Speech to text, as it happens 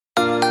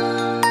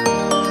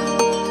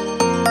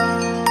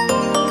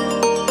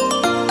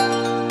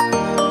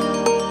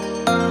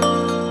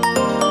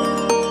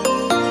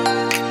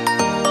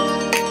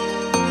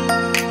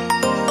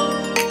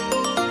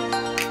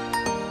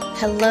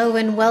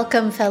and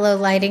welcome, fellow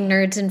lighting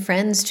nerds and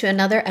friends, to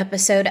another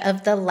episode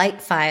of The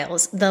Light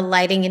Files, the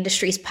lighting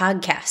industry's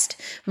podcast.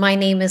 My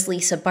name is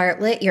Lisa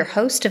Bartlett, your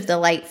host of The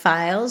Light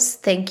Files.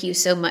 Thank you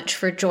so much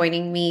for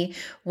joining me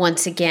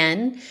once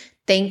again.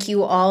 Thank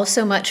you all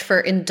so much for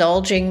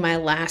indulging my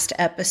last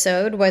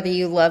episode, whether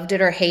you loved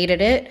it or hated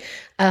it.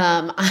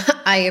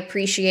 I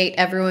appreciate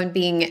everyone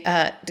being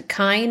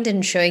kind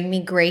and showing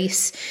me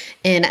grace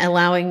and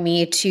allowing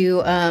me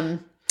to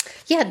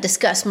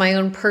discuss my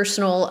own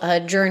personal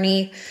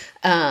journey.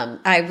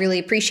 I really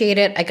appreciate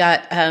it. I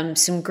got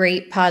some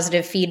great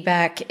positive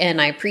feedback and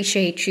I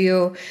appreciate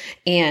you.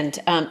 And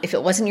if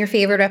it wasn't your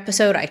favorite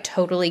episode, I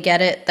totally get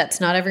it.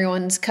 That's not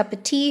everyone's cup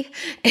of tea.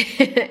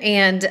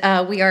 And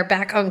we are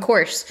back on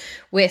course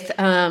with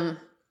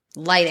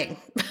lighting,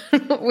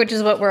 which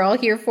is what we're all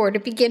here for to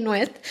begin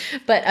with.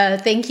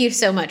 But thank you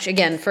so much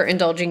again for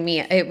indulging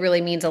me. It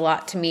really means a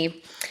lot to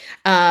me.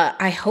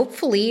 I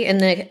hopefully in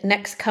the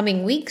next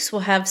coming weeks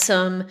will have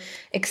some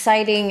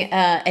exciting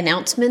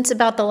announcements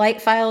about the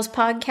Light Files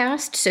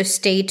podcast, so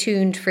stay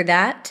tuned for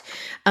that.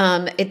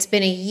 It's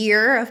been a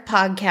year of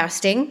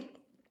podcasting,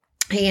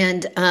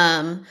 and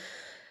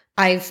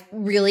I've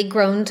really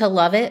grown to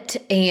love it,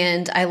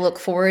 and I look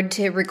forward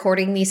to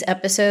recording these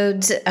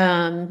episodes,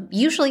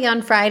 usually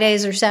on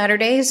Fridays or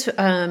Saturdays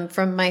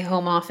from my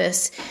home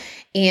office,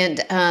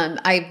 and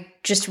I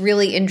just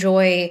really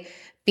enjoy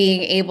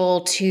being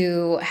able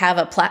to have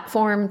a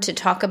platform to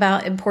talk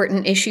about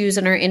important issues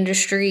in our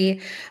industry.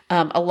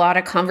 A lot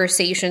of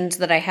conversations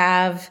that I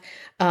have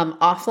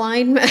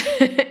offline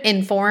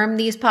inform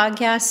these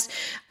podcasts,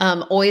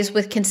 always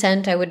with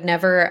consent. I would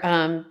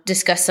never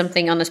discuss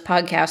something on this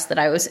podcast that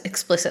I was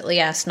explicitly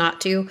asked not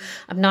to.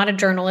 I'm not a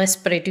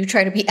journalist, but I do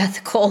try to be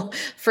ethical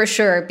for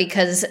sure,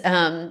 because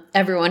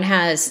everyone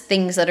has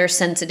things that are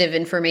sensitive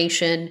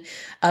information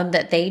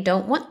that they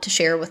don't want to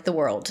share with the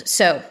world.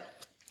 So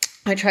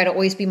I try to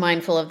always be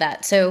mindful of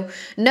that. So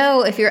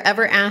no, if you're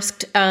ever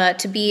asked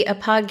to be a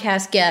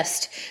podcast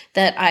guest,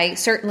 that I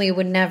certainly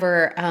would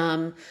never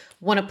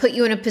want to put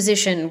you in a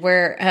position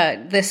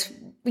where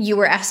you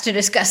were asked to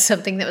discuss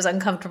something that was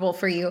uncomfortable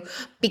for you.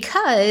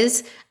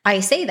 Because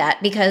I say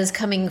that because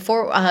coming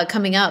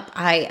up,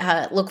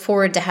 I look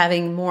forward to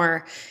having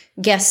more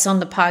guests on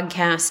the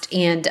podcast.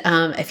 And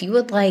if you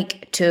would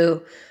like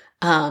to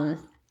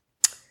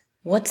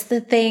what's the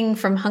thing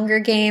from Hunger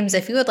Games?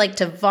 If you would like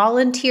to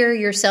volunteer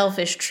yourself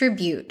as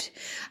tribute,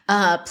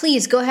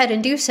 please go ahead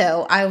and do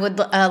so. I would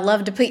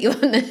love to put you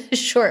on the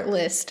short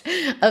list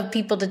of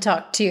people to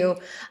talk to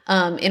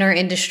in our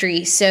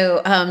industry.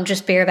 So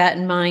just bear that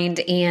in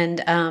mind,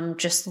 and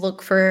just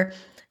look for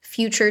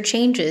future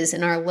changes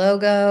in our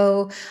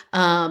logo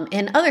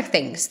and other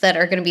things that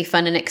are going to be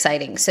fun and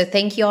exciting. So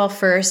thank you all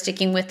for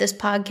sticking with this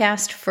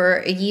podcast for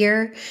a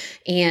year,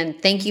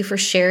 and thank you for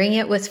sharing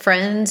it with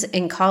friends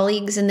and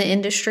colleagues in the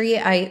industry.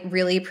 I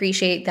really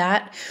appreciate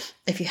that.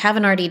 If you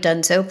haven't already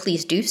done so,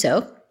 please do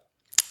so.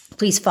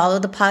 Please follow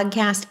the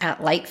podcast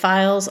at Light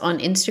Files on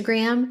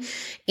Instagram,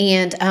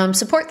 and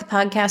support the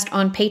podcast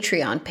on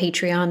Patreon,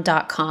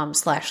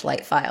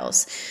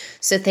 patreon.com/lightfiles.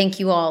 So thank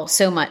you all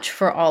so much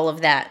for all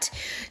of that.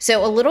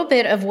 So a little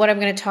bit of what I'm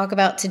going to talk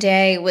about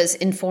today was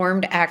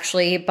informed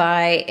actually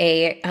by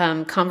a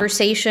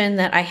conversation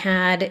that I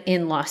had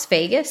in Las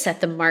Vegas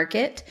at the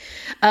market,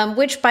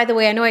 which, by the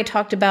way, I know I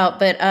talked about,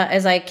 but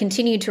as I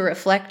continue to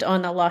reflect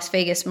on the Las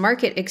Vegas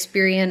market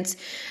experience,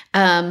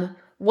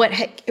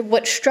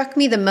 what struck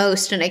me the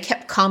most, and I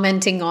kept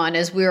commenting on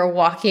as we were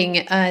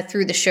walking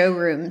through the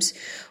showrooms,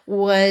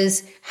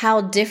 was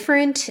how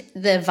different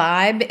the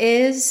vibe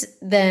is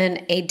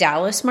than a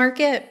Dallas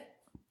market.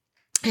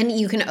 And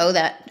you can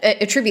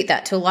attribute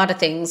that to a lot of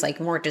things, like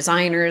more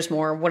designers,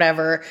 more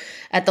whatever.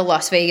 At the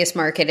Las Vegas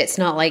market, it's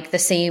not like the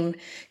same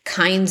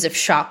kinds of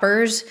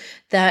shoppers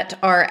that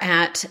are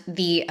at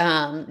the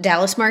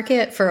Dallas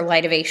market for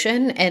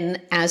Lightivation,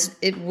 and as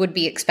it would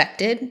be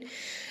expected.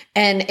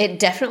 And it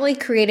definitely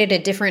created a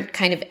different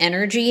kind of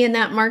energy in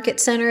that market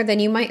center than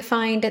you might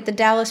find at the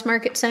Dallas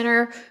Market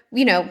Center.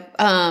 You know,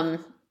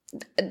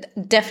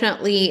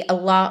 definitely a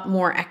lot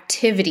more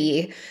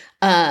activity,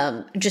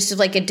 just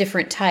like a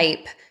different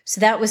type. So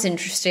that was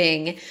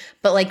interesting.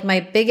 But like my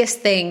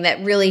biggest thing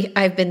that really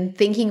I've been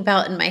thinking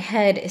about in my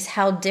head is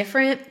how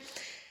different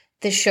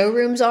the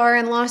showrooms are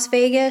in Las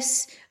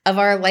Vegas of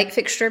our light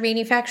fixture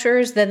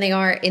manufacturers than they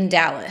are in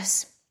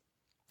Dallas.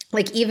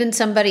 Like even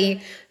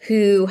somebody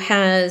who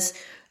has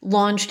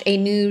launched a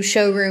new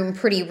showroom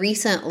pretty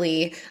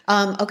recently,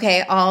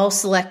 I'll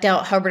select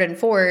out Hubbard and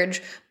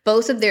Forge.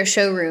 Both of their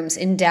showrooms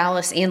in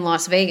Dallas and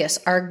Las Vegas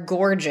are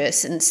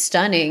gorgeous and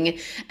stunning,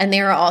 and they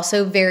are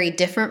also very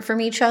different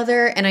from each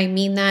other, and I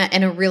mean that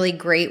in a really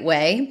great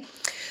way.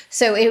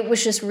 So it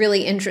was just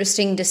really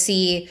interesting to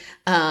see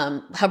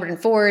Hubbard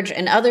and Forge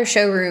and other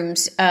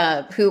showrooms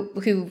other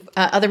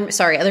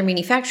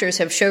manufacturers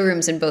have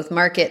showrooms in both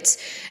markets,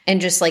 and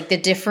just like the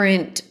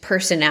different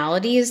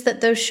personalities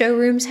that those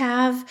showrooms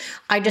have.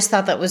 I just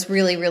thought that was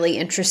really, really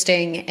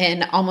interesting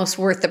and almost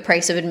worth the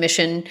price of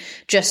admission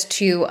just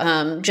to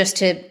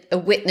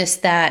witness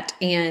that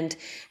and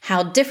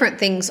how different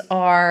things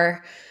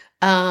are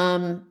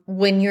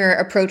when you're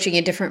approaching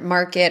a different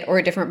market or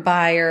a different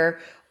buyer,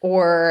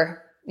 or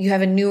you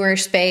have a newer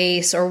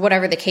space or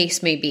whatever the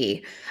case may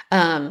be,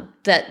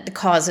 that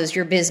causes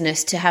your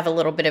business to have a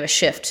little bit of a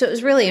shift. So it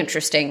was really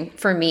interesting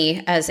for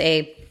me as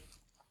a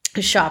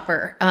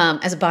shopper,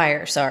 as a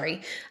buyer,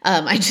 sorry.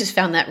 I just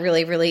found that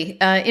really, really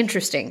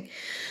interesting.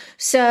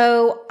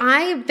 So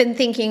I've been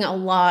thinking a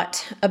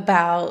lot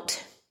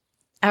about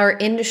our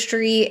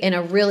industry in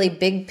a really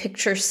big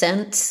picture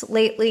sense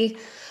lately.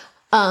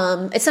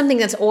 It's something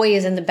that's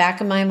always in the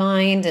back of my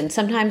mind. And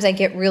sometimes I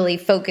get really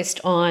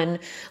focused on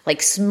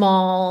like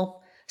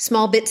small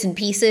bits and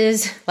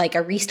pieces, like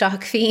a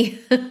restock fee.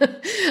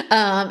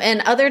 And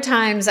other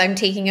times I'm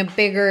taking a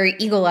bigger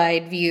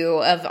eagle-eyed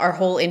view of our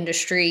whole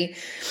industry,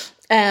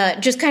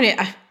 just kind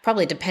of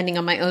probably depending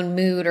on my own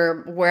mood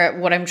or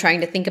what I'm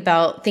trying to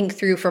think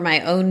through for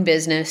my own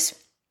business.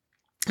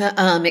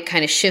 It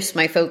kind of shifts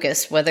my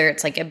focus, whether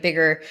it's like a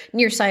bigger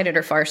nearsighted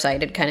or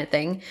farsighted kind of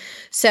thing.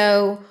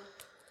 So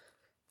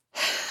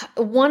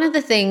one of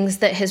the things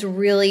that has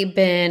really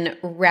been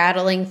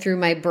rattling through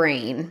my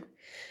brain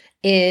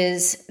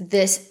is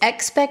this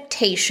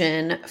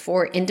expectation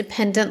for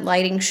independent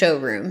lighting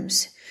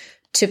showrooms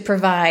to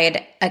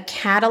provide a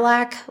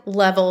Cadillac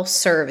level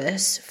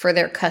service for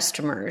their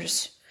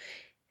customers,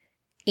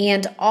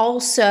 and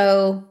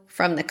also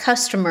from the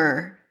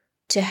customer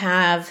to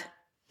have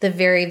the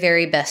very,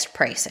 very best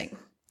pricing.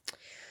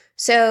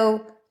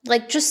 So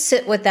like, just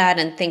sit with that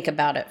and think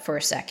about it for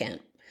a second.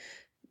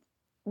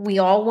 We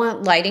all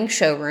want lighting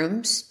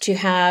showrooms to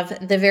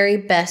have the very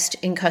best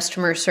in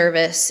customer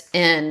service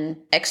and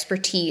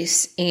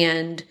expertise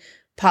and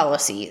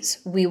policies.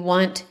 We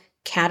want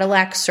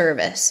Cadillac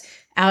service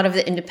out of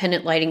the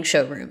independent lighting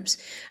showrooms.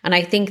 And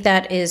I think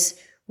that is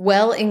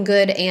well and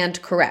good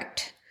and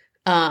correct.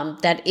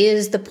 That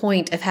is the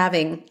point of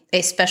having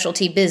a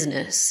specialty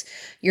business.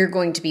 You're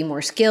going to be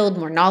more skilled,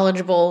 more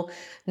knowledgeable,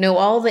 know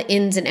all the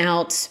ins and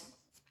outs,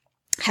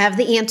 have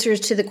the answers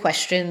to the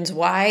questions,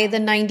 why the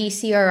 90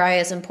 CRI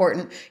is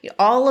important,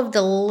 all of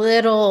the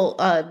little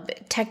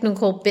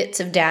technical bits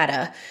of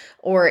data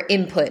or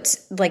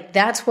inputs. Like,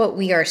 that's what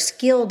we are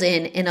skilled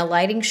in a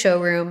lighting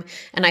showroom.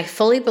 And I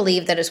fully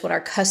believe that is what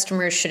our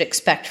customers should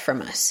expect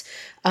from us.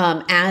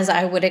 As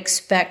I would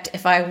expect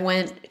if I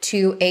went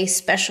to a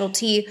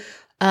specialty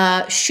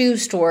shoe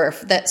store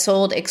that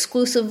sold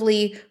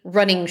exclusively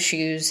running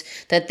shoes,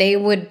 that they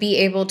would be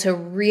able to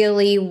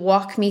really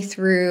walk me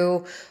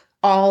through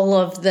all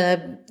of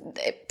the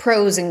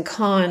pros and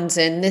cons,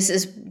 and this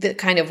is the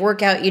kind of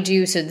workout you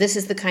do, so this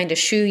is the kind of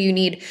shoe you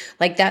need.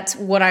 Like, that's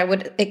what I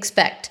would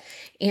expect.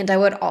 And I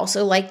would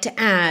also like to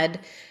add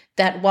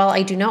that while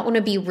I do not want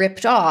to be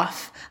ripped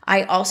off,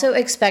 I also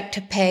expect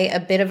to pay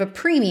a bit of a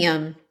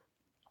premium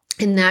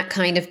in that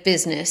kind of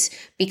business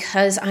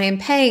because I am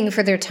paying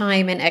for their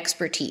time and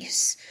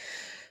expertise.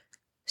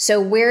 So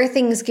where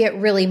things get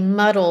really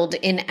muddled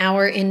in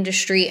our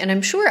industry, and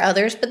I'm sure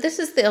others, but this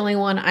is the only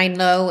one I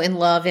know and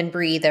love and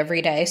breathe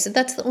every day. So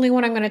that's the only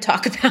one I'm going to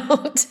talk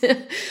about.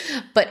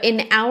 But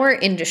in our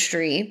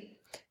industry,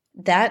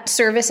 that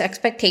service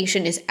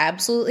expectation is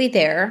absolutely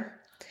there.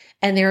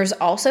 And there's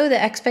also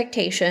the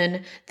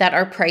expectation that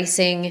our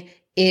pricing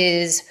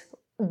is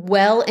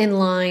well in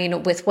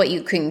line with what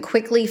you can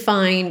quickly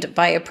find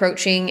by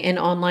approaching an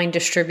online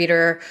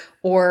distributor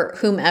or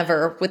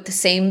whomever with the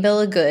same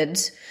bill of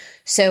goods.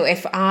 So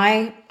if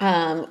I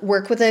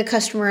work with a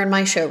customer in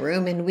my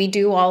showroom and we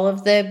do all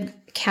of the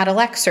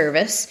Cadillac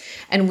service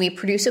and we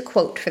produce a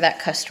quote for that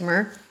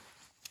customer,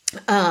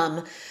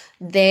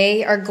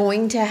 they are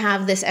going to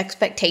have this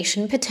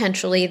expectation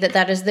potentially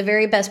that is the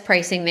very best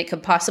pricing they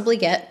could possibly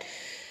get.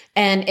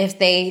 And if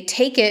they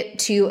take it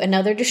to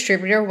another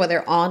distributor,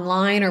 whether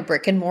online or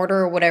brick and mortar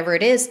or whatever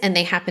it is, and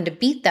they happen to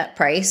beat that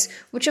price,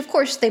 which of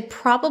course they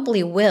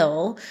probably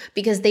will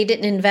because they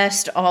didn't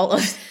invest all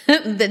of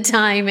the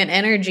time and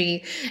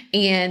energy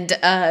and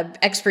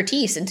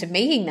expertise into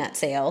making that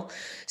sale.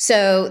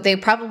 So they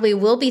probably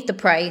will beat the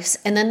price.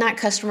 And then that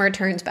customer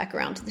turns back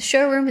around to the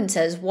showroom and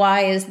says,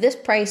 why is this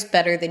price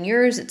better than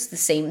yours? It's the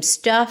same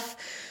stuff.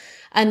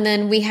 And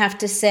then we have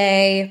to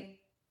say,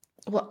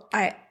 well,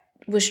 I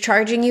was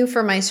charging you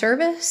for my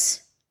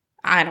service?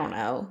 I don't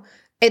know.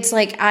 It's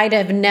like I'd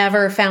have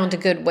never found a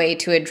good way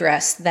to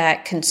address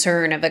that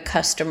concern of a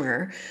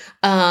customer.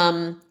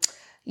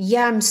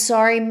 yeah, I'm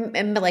sorry,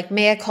 like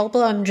mea culpa.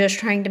 I'm just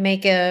trying to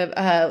make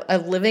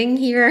a living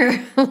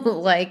here.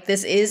 Like,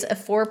 this is a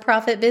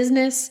for-profit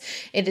business.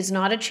 It is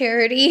not a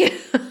charity.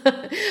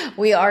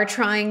 We are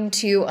trying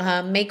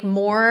to make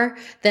more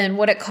than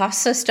what it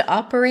costs us to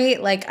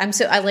operate. Like,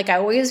 I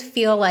always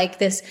feel like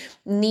this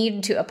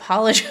need to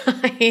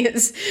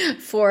apologize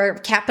for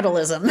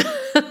capitalism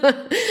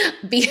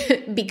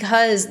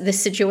because the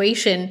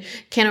situation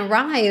can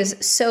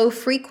arise so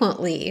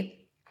frequently.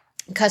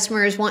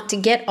 Customers want to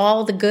get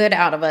all the good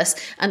out of us,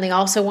 and they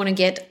also want to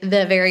get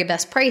the very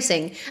best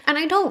pricing. And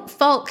I don't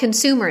fault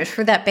consumers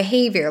for that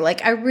behavior.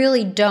 Like, I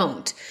really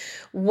don't.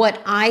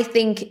 What I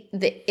think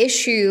the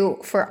issue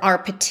for our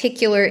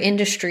particular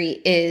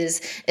industry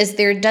is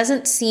there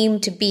doesn't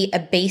seem to be a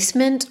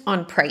basement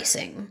on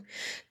pricing.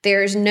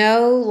 There's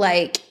no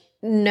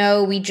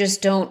we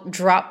just don't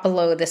drop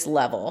below this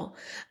level.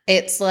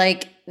 It's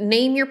like,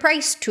 name your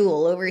price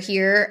tool over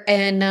here.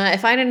 And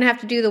if I didn't have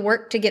to do the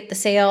work to get the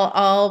sale,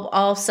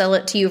 I'll sell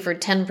it to you for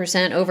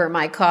 10% over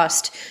my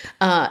cost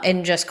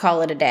and just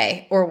call it a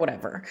day or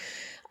whatever.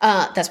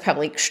 That's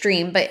probably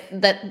extreme, but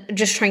that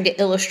just trying to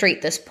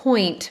illustrate this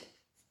point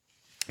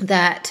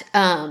that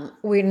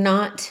we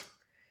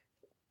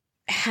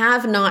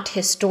have not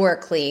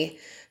historically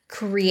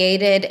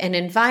created an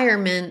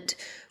environment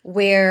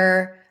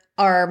where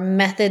our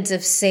methods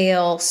of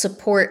sale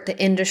support the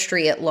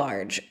industry at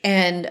large.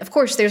 And of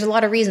course, there's a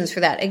lot of reasons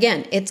for that.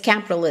 Again, it's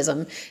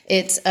capitalism.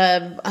 It's,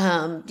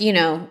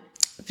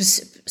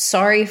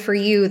 sorry for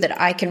you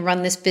that I can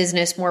run this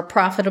business more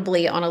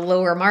profitably on a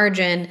lower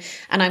margin,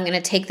 and I'm going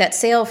to take that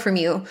sale from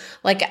you.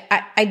 Like,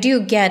 I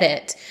do get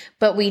it,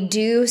 but we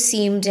do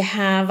seem to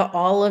have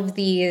all of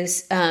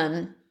these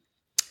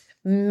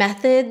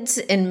methods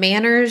and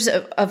manners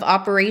of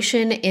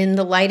operation in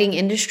the lighting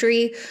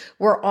industry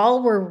where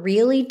all we're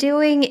really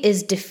doing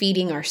is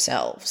defeating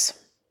ourselves.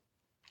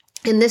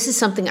 And this is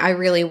something I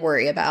really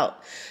worry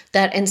about,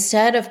 that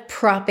instead of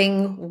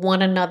propping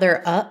one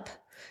another up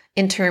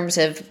in terms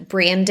of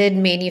branded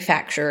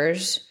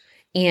manufacturers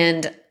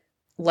and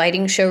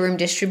lighting showroom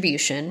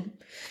distribution,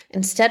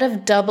 instead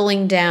of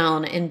doubling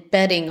down and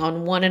betting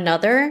on one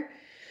another,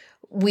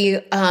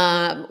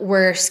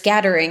 we're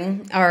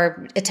scattering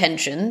our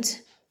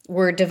attentions.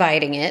 We're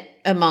dividing it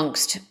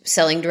amongst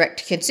selling direct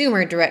to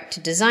consumer, direct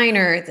to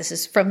designer. This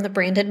is from the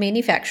branded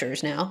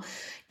manufacturers now,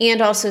 and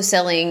also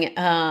selling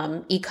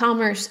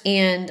e-commerce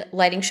and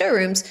lighting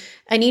showrooms.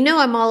 And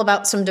I'm all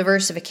about some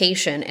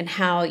diversification and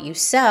how you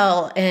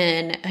sell,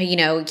 and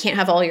you can't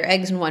have all your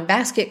eggs in one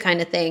basket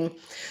kind of thing.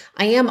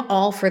 I am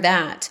all for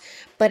that,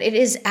 but it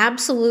is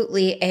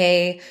absolutely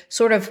a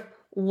sort of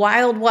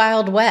wild,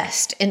 wild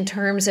west in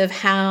terms of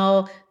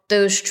how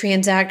those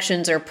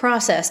transactions are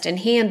processed and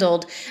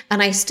handled.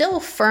 And I still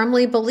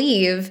firmly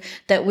believe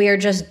that we are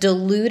just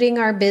diluting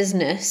our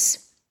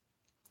business,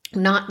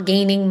 not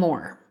gaining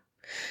more.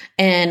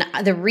 And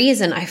the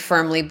reason I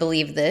firmly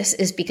believe this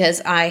is because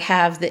I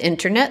have the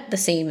internet, the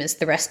same as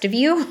the rest of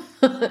you.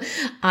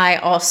 I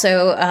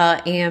also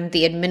am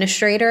the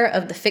administrator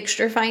of the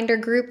Fixture Finder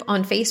group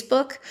on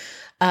Facebook,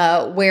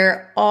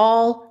 where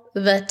all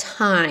the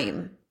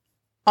time,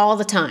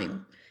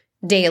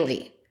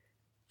 daily,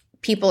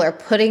 people are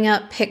putting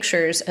up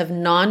pictures of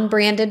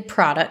non-branded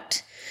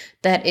product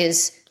that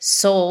is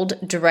sold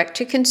direct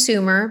to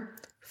consumer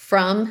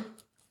from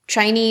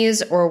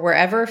Chinese or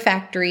wherever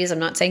factories. I'm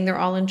not saying they're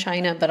all in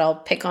China, but I'll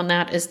pick on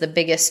that as the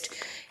biggest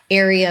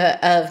area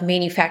of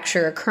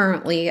manufacture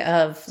currently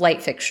of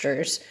light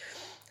fixtures.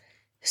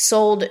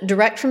 Sold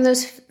direct from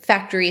those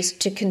factories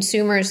to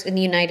consumers in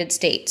the United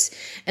States.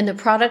 And the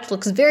product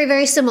looks very,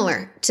 very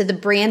similar to the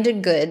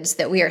branded goods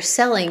that we are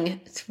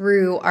selling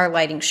through our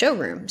lighting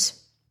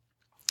showrooms.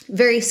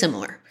 Very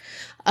similar.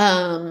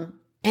 And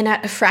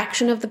at a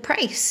fraction of the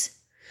price.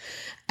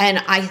 And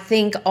I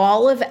think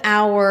all of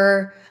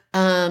our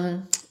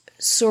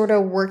sort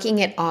of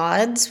working at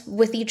odds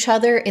with each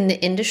other in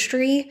the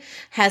industry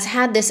has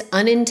had this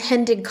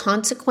unintended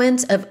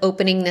consequence of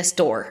opening this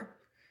door.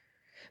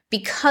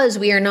 Because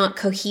we are not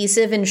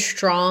cohesive and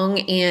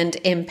strong and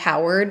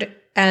empowered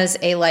as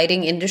a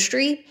lighting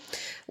industry,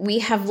 we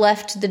have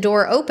left the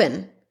door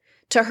open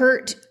to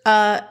hurt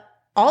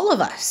all of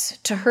us,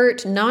 to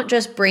hurt not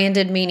just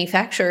branded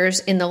manufacturers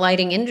in the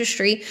lighting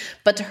industry,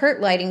 but to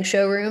hurt lighting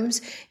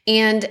showrooms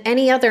and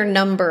any other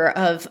number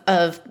of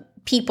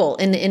people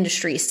in the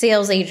industry,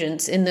 sales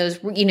agents in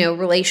those,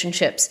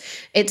 relationships.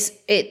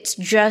 It's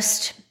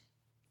just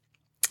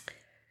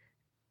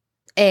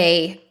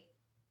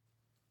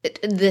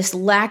this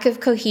lack of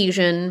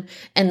cohesion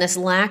and this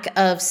lack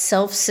of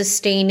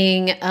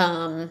self-sustaining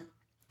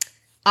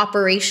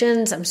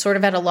operations. I'm sort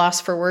of at a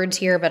loss for words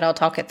here, but I'll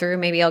talk it through.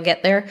 Maybe I'll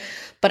get there.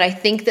 But I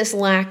think this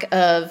lack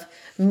of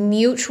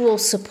mutual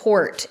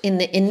support in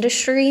the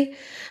industry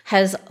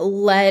has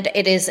led,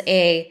 it is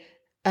a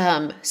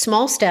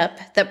small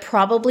step that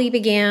probably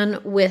began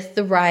with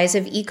the rise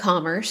of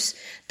e-commerce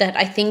that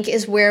I think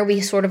is where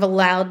we sort of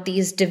allowed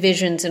these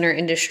divisions in our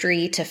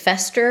industry to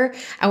fester,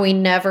 and we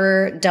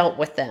never dealt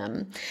with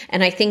them.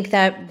 And I think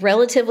that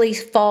relatively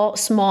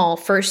small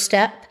first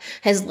step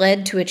has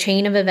led to a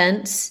chain of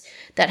events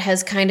that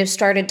has kind of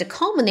started to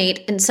culminate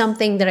in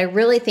something that I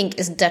really think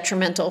is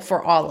detrimental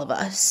for all of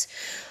us.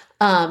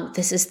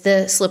 This is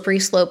the slippery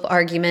slope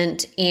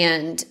argument,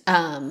 and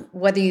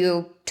whether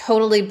you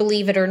totally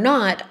believe it or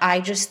not, I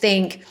just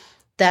think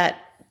that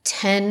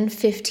 10,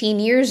 15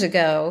 years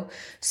ago,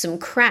 some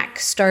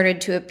cracks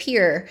started to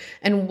appear,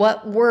 and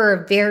what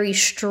were very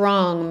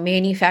strong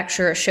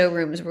manufacturer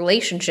showrooms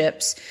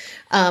relationships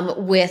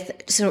with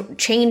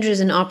changes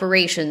in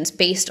operations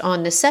based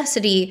on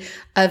necessity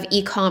of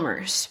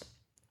e-commerce.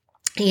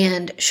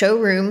 And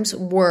showrooms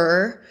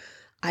were...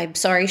 I'm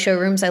sorry,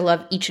 showrooms, I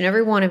love each and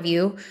every one of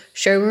you.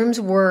 Showrooms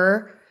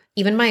were,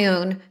 even my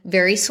own,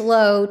 very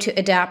slow to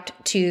adapt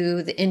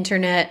to the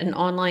internet and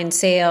online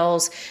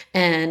sales.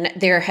 And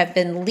there have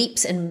been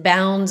leaps and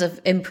bounds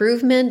of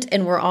improvement,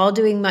 and we're all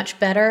doing much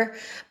better.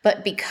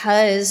 But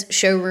because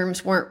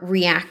showrooms weren't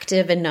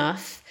reactive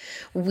enough,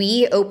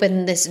 we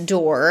opened this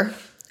door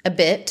a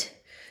bit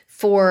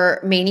for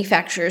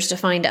manufacturers to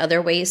find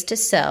other ways to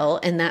sell,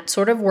 and that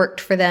sort of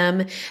worked for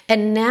them.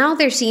 And now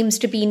there seems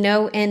to be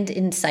no end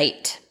in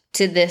sight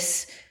to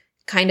this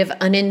kind of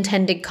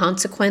unintended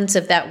consequence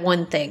of that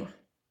one thing.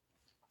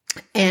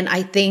 And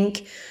I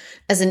think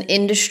as an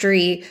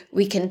industry,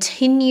 we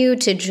continue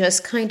to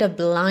just kind of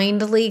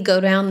blindly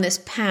go down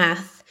this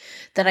path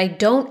that I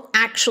don't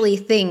actually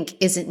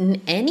think is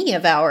in any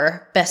of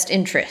our best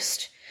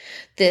interest.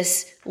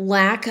 This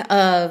lack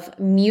of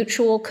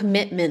mutual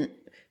commitment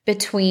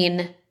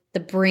between the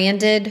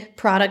branded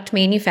product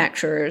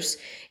manufacturers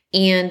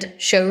and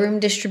showroom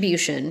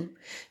distribution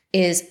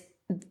is,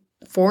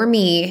 for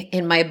me,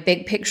 in my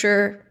big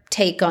picture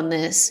take on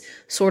this,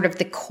 sort of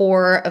the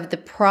core of the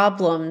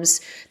problems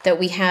that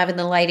we have in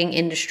the lighting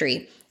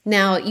industry.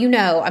 Now,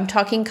 I'm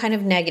talking kind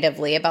of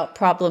negatively about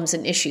problems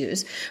and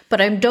issues, but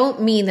I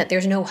don't mean that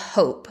there's no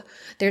hope.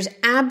 There's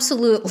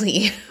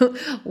absolutely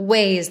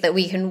ways that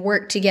we can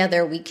work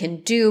together. We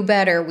can do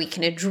better. We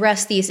can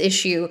address these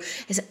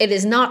issues. It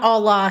is not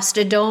all lost.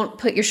 Don't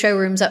put your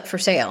showrooms up for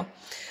sale.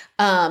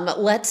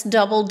 Let's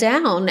double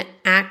down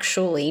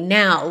actually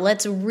now.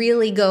 Let's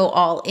really go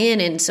all in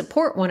and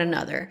support one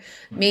another.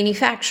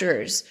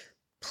 Manufacturers,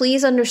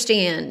 please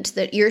understand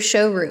that your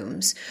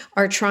showrooms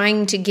are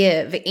trying to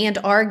give and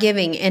are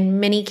giving, in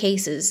many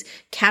cases,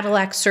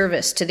 Cadillac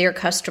service to their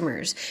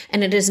customers.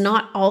 And it is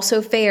not also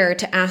fair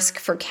to ask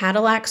for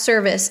Cadillac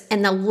service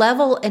and the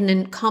level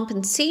and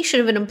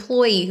compensation of an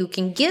employee who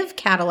can give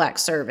Cadillac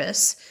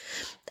service,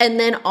 and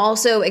then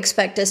also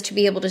expect us to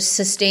be able to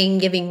sustain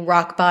giving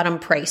rock bottom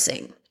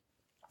pricing.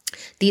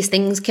 These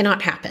things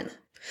cannot happen.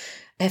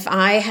 If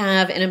I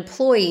have an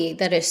employee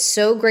that is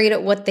so great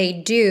at what they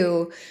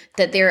do,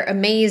 that they're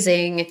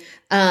amazing,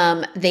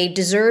 they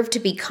deserve to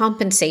be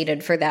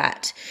compensated for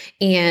that.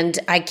 And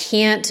I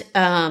can't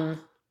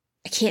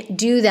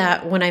do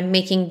that when I'm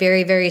making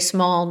very, very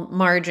small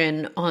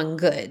margin on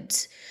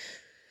goods.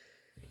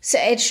 So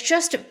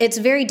it's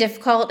very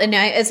difficult. And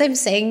as I'm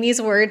saying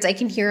these words, I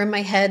can hear in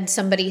my head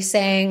somebody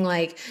saying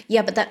like,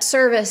 yeah, but that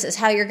service is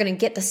how you're going to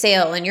get the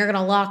sale and you're going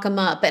to lock them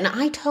up. And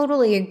I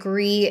totally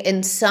agree.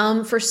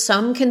 For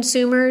some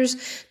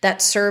consumers,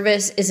 that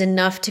service is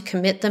enough to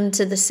commit them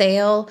to the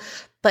sale.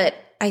 But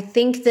I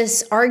think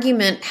this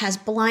argument has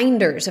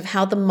blinders of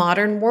how the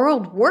modern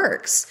world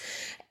works.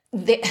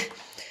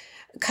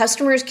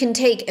 Customers can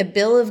take a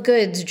bill of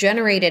goods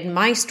generated in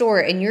my store,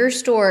 in your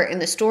store, in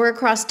the store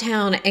across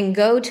town, and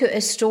go to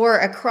a store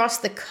across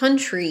the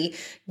country,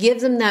 give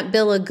them that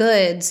bill of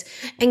goods,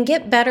 and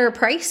get better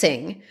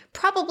pricing,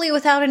 probably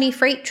without any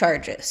freight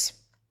charges.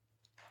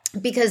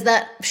 Because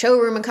that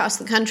showroom across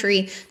the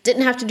country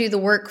didn't have to do the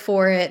work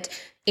for it,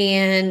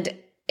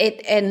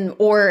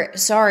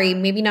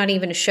 maybe not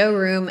even a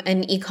showroom,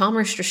 an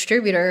e-commerce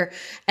distributor,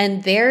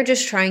 and they're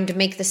just trying to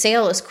make the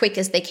sale as quick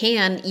as they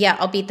can. Yeah,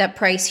 I'll beat that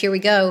price. Here we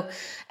go.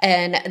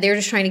 And they're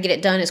just trying to get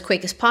it done as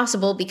quick as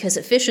possible because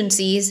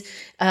efficiencies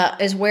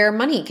is where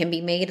money can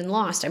be made and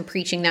lost. I'm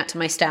preaching that to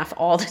my staff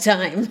all the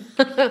time,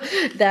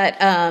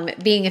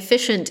 that being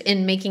efficient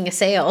in making a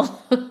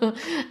sale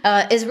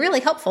is really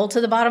helpful to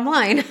the bottom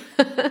line.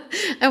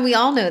 And we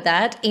all know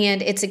that.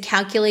 And it's a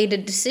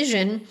calculated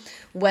decision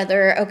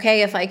whether,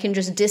 okay, if I can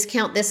just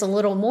discount this a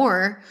little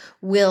more,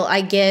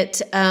 I'll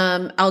get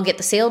the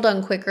sale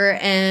done quicker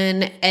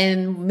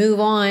and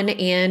move on,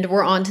 and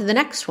we're on to the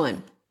next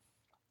one.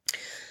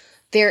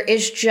 There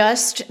is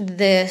just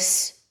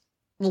this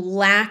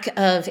lack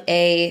of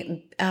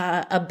a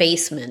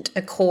basement,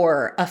 a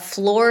core, a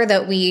floor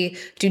that we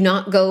do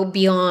not go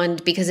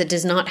beyond because it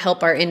does not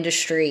help our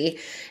industry.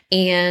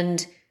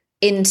 And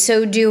in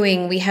so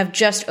doing, we have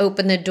just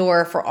opened the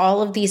door for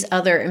all of these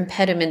other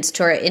impediments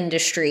to our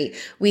industry.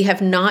 We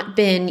have not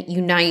been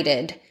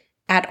united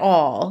at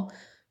all.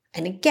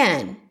 And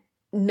again,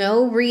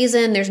 no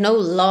reason. There's no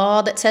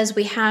law that says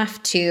we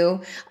have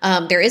to.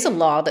 There is a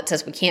law that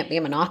says we can't be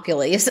a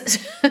monopoly.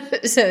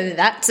 So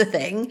that's a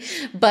thing.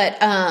 But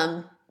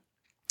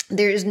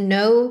there's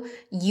no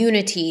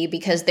unity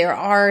because there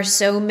are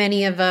so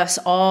many of us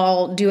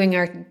all doing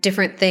our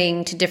different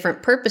thing to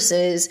different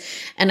purposes.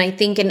 And I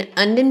think an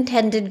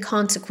unintended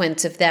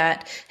consequence of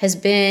that has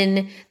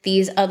been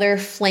these other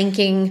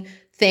flanking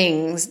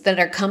things that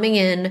are coming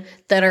in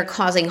that are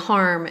causing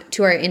harm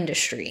to our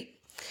industry.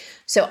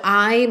 So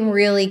I'm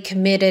really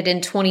committed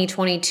in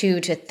 2022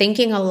 to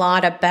thinking a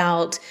lot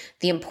about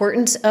the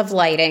importance of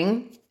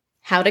lighting,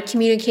 how to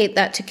communicate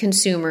that to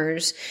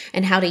consumers,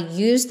 and how to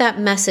use that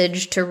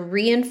message to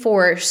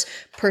reinforce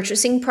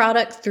purchasing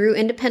product through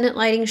independent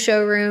lighting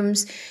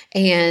showrooms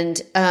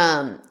and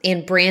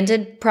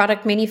branded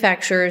product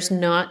manufacturers,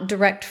 not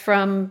direct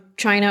from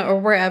China or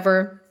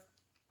wherever.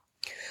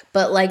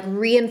 But like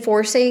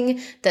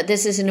reinforcing that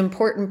this is an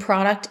important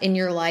product in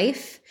your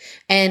life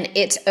and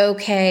it's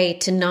okay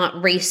to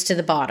not race to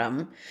the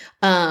bottom.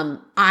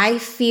 I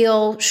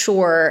feel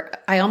sure,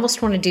 I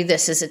almost want to do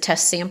this as a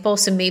test sample.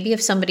 So maybe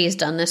if somebody has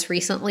done this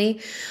recently,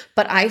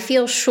 but I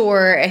feel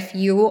sure if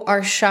you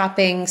are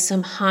shopping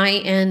some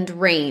high-end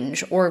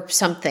range or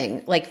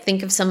something, like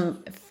think of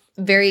some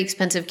very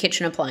expensive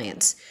kitchen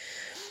appliance.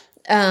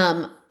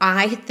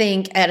 I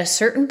think at a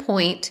certain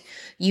point,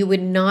 you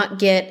would not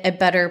get a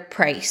better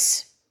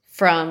price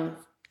from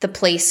the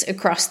place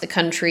across the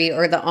country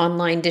or the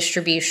online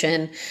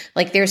distribution.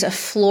 Like there's a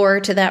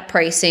floor to that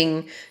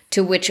pricing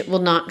to which it will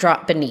not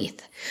drop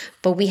beneath.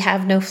 But we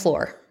have no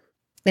floor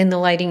in the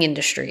lighting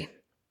industry.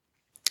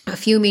 A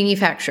few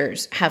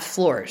manufacturers have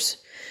floors,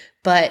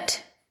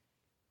 but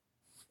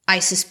I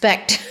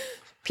suspect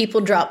people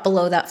drop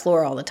below that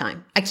floor all the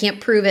time. I can't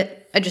prove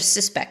it. I just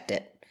suspect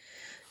it.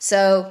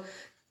 So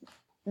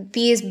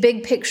these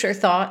big picture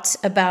thoughts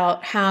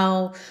about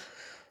how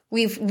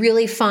we've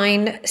really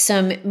find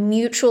some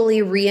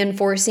mutually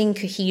reinforcing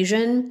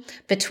cohesion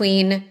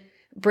between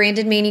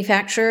branded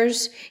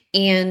manufacturers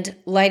and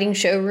lighting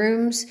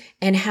showrooms,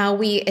 and how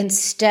we,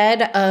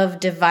 instead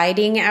of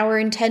dividing our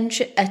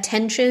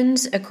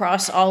attentions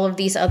across all of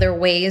these other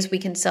ways we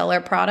can sell our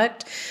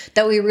product,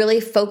 that we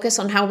really focus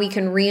on how we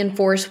can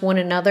reinforce one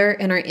another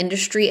in our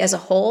industry as a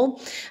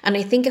whole. And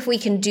I think if we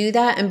can do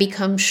that and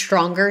become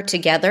stronger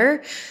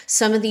together,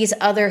 some of these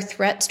other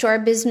threats to our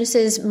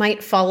businesses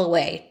might fall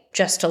away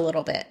just a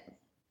little bit.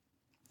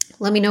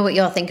 Let me know what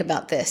y'all think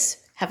about this.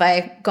 Have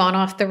I gone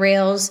off the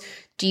rails?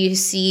 Do you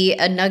see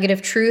a nugget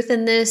of truth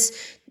in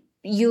this?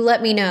 You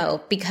let me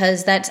know,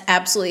 because that's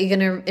absolutely going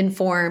to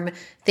inform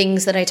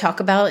things that I talk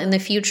about in the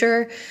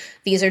future.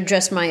 These are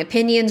just my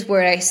opinions,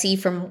 where I see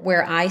from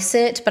where I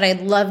sit, but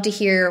I'd love to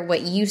hear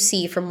what you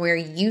see from where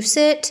you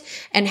sit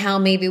and how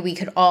maybe we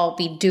could all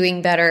be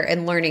doing better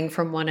and learning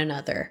from one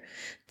another.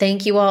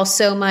 Thank you all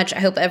so much. I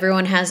hope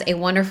everyone has a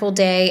wonderful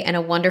day and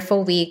a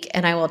wonderful week,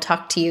 and I will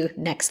talk to you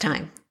next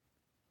time.